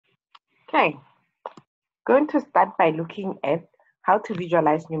Okay, going to start by looking at how to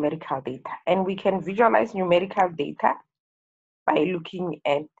visualize numerical data. And we can visualize numerical data by looking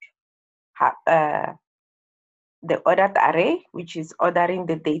at the ordered array, which is ordering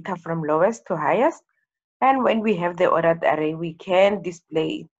the data from lowest to highest. And when we have the ordered array, we can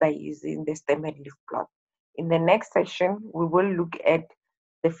display it by using the stem and leaf plot. In the next session, we will look at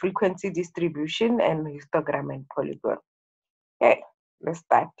the frequency distribution and histogram and polygon. Okay, let's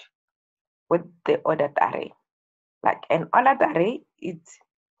start with the ordered array. Like an ordered array, it's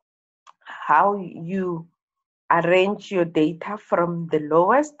how you arrange your data from the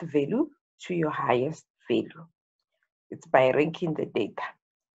lowest value to your highest value. It's by ranking the data.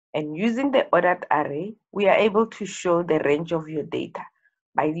 And using the ordered array, we are able to show the range of your data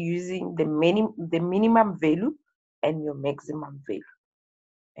by using the minimum value and your maximum value.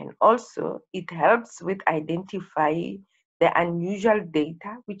 And also, it helps with identifying the unusual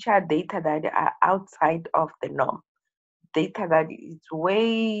data, which are data that are outside of the norm, data that is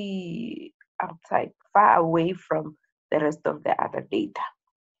way outside, far away from the rest of the other data.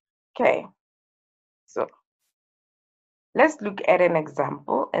 Okay, so let's look at an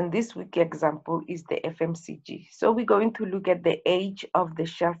example, and this week's example is the FMCG. So we're going to look at the age of the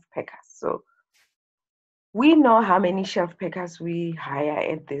shelf packers. So we know how many shelf packers we hire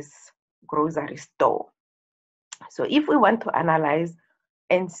at this grocery store. So if we want to analyze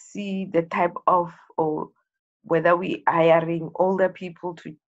and see the type of, or whether we hiring older people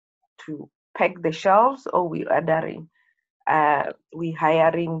to pack the shelves, or we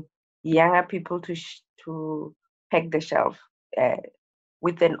hiring younger people to pack the shelf.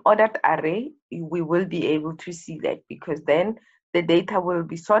 With an ordered array, we will be able to see that, because then the data will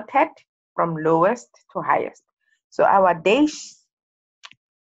be sorted from lowest to highest. So our day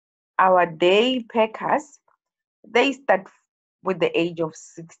packers, they start with the age of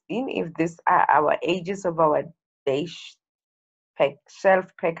 16. If these are our ages of our day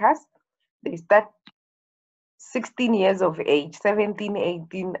shelf packers, they start 16 years of age, 17,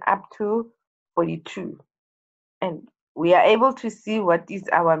 18, up to 42. And we are able to see what is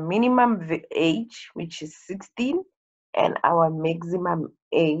our minimum age, which is 16, and our maximum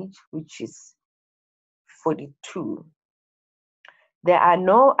age, which is 42. There are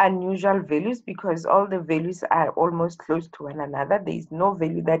no unusual values because all the values are almost close to one another. There is no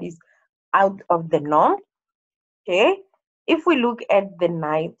value that is out of the norm. Okay. If we look at the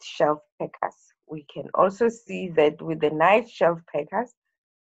night shelf packers, we can also see that with the night shelf packers,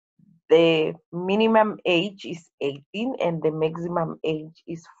 the minimum age is 18 and the maximum age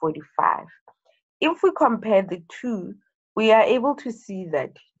is 45. If we compare the two, we are able to see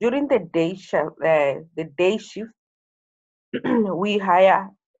that during the day shift, we hire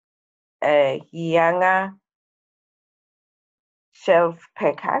younger shelf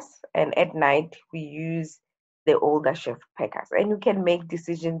packers, and at night we use the older shelf packers. And you can make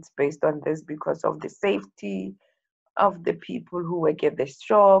decisions based on this because of the safety of the people who work at the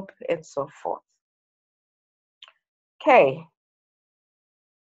shop and so forth. Okay.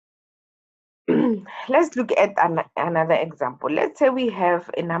 Let's look at another example. Let's say we have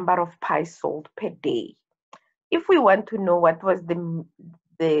a number of pies sold per day. If we want to know what was the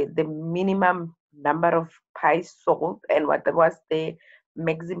minimum number of pies sold and what was the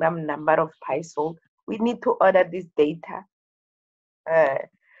maximum number of pies sold, we need to order this data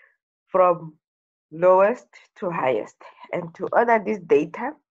from lowest to highest. And to order this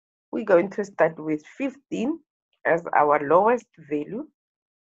data, we're going to start with 15 as our lowest value.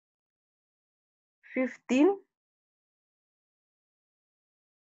 15.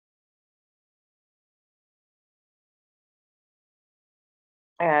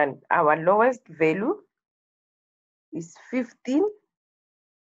 And our lowest value is 15,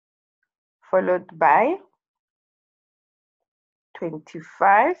 followed by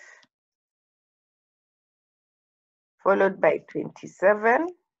 25, followed by 27,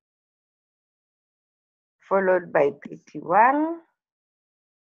 followed by 31,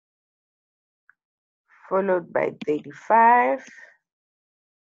 followed by 35,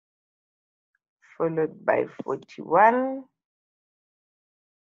 followed by 41,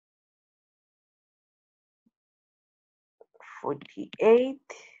 48,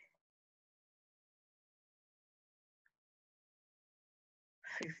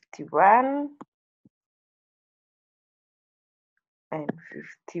 51, and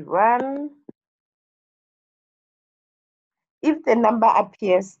 51. If the number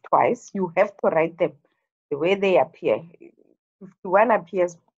appears twice, you have to write them the way they appear. If 51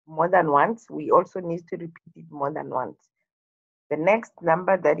 appears more than once, we also need to repeat it more than once. The next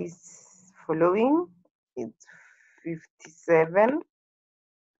number that is following is 57,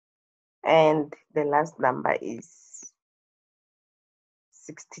 and the last number is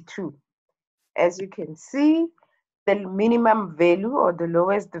 62. As you can see, the minimum value or the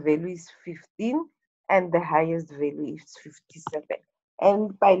lowest value is 15 and the highest value is 57.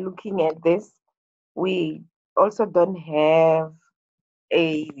 And by looking at this, we also don't have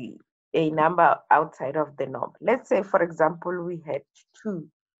a number outside of the norm. Let's say, for example, we had 2.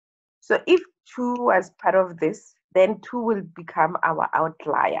 So if 2 was part of this, then 2 will become our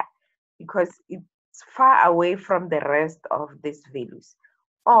outlier because it's far away from the rest of these values.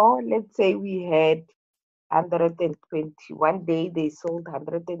 Or let's say we had 120. One day they sold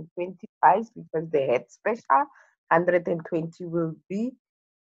 125 because they had special. 120 will be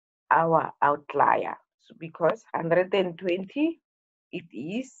our outlier. So because 120, it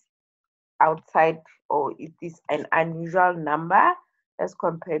is outside, or it is an unusual number as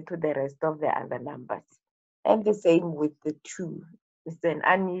compared to the rest of the other numbers. And the same with the 2. It's an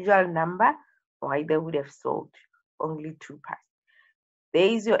unusual number, why they would have sold only 2 parts. There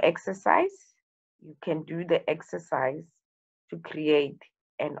is your exercise. You can do the exercise to create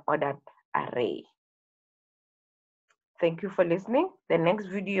an ordered array. Thank you for listening. The next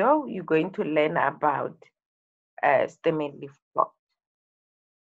video, you're going to learn about stem and leaf plot.